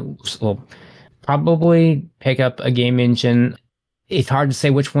would say, well, probably pick up a game engine. It's hard to say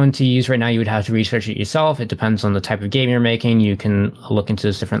which one to use right now. You would have to research it yourself. It depends on the type of game you're making. You can look into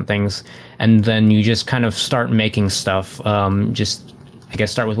those different things, and then you just kind of start making stuff. Just, I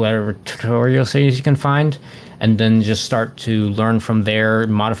guess, start with whatever tutorial series you can find, and then just start to learn from there,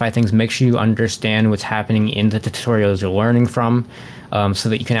 modify things, make sure you understand what's happening in the tutorials you're learning from. So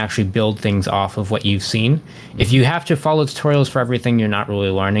that you can actually build things off of what you've seen. If you have to follow tutorials for everything, you're not really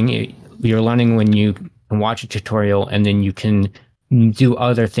learning. You're learning when you can watch a tutorial and then you can do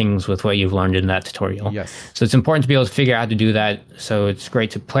other things with what you've learned in that tutorial. Yes. So it's important to be able to figure out how to do that. So it's great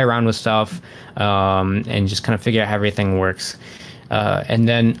to play around with stuff and just kind of figure out how everything works. And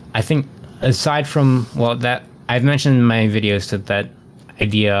then I think aside from, well, that I've mentioned in my videos that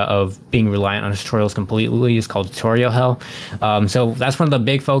idea of being reliant on tutorials completely is called tutorial hell. So that's one of the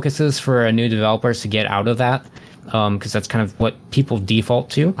big focuses for a new developers to get out of that, because that's kind of what people default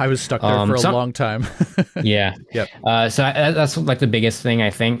to. I was stuck there for a long time. Yeah. Yep. So that's like the biggest thing,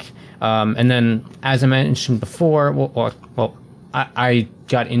 I think. And then, as I mentioned before, I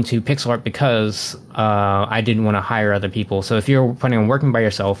got into pixel art because I didn't want to hire other people. So if you're planning on working by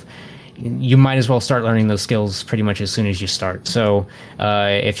yourself, you might as well start learning those skills pretty much as soon as you start. So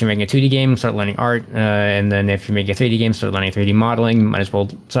if you're making a 2D game, start learning art. And then if you're making a 3D game, start learning 3D modeling. You might as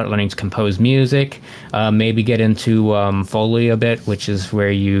well start learning to compose music. Maybe get into Foley a bit, which is where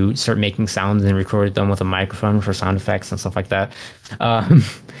you start making sounds and record them with a microphone for sound effects and stuff like that.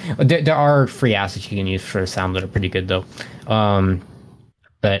 There are free assets you can use for sound that are pretty good, though.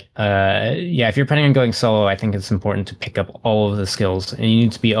 But yeah, if you're planning on going solo, I think it's important to pick up all of the skills, and you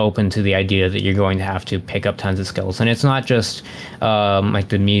need to be open to the idea that you're going to have to pick up tons of skills. And it's not just like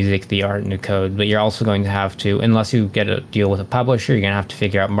the music, the art, and the code, but you're also going to have to, unless you get a deal with a publisher, you're going to have to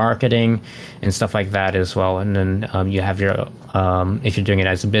figure out marketing and stuff like that as well. And then you have your, if you're doing it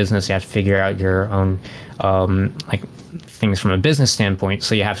as a business, you have to figure out your own like things from a business standpoint.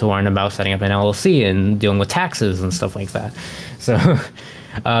 So you have to learn about setting up an LLC and dealing with taxes and stuff like that. So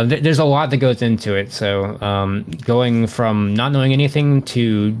there's a lot that goes into it. So going from not knowing anything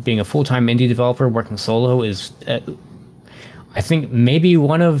to being a full-time indie developer working solo is, I think, maybe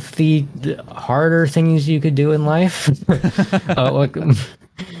one of the harder things you could do in life.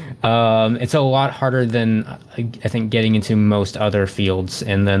 It's a lot harder than I think getting into most other fields,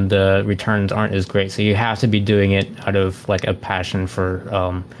 and then the returns aren't as great. So you have to be doing it out of like a passion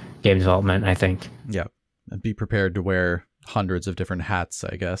for game development, I think. Yeah, and be prepared to wear hundreds of different hats,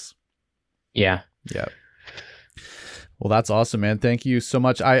 I guess. Yeah. Well, that's awesome, man. Thank you so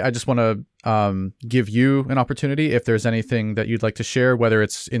much. I just want to give you an opportunity if there's anything that you'd like to share, whether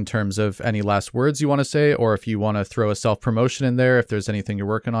it's in terms of any last words you want to say, or if you want to throw a self-promotion in there, if there's anything you're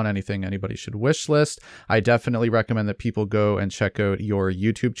working on, anything anybody should wish list. I definitely recommend that people go and check out your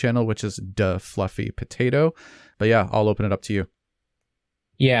YouTube channel, which is DaFluffyPotato. But yeah, I'll open it up to you.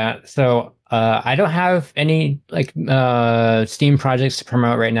 Yeah, so I don't have any like Steam projects to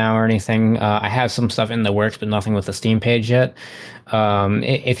promote right now or anything. I have some stuff in the works, but nothing with the Steam page yet.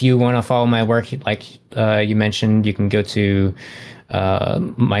 If you want to follow my work, like you mentioned, you can go to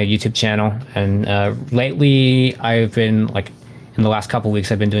my YouTube channel. And lately, I've been like in the last couple of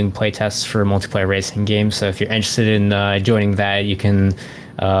weeks, I've been doing playtests for multiplayer racing games. So if you're interested in joining that, you can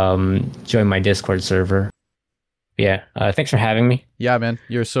join my Discord server. Yeah, thanks for having me. Yeah, man,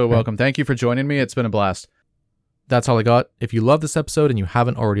 you're so welcome. Thank you for joining me. It's been a blast. That's all I got. If you love this episode and you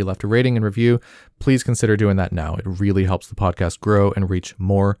haven't already left a rating and review, please consider doing that now. It really helps the podcast grow and reach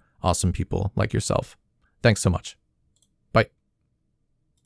more awesome people like yourself. Thanks so much.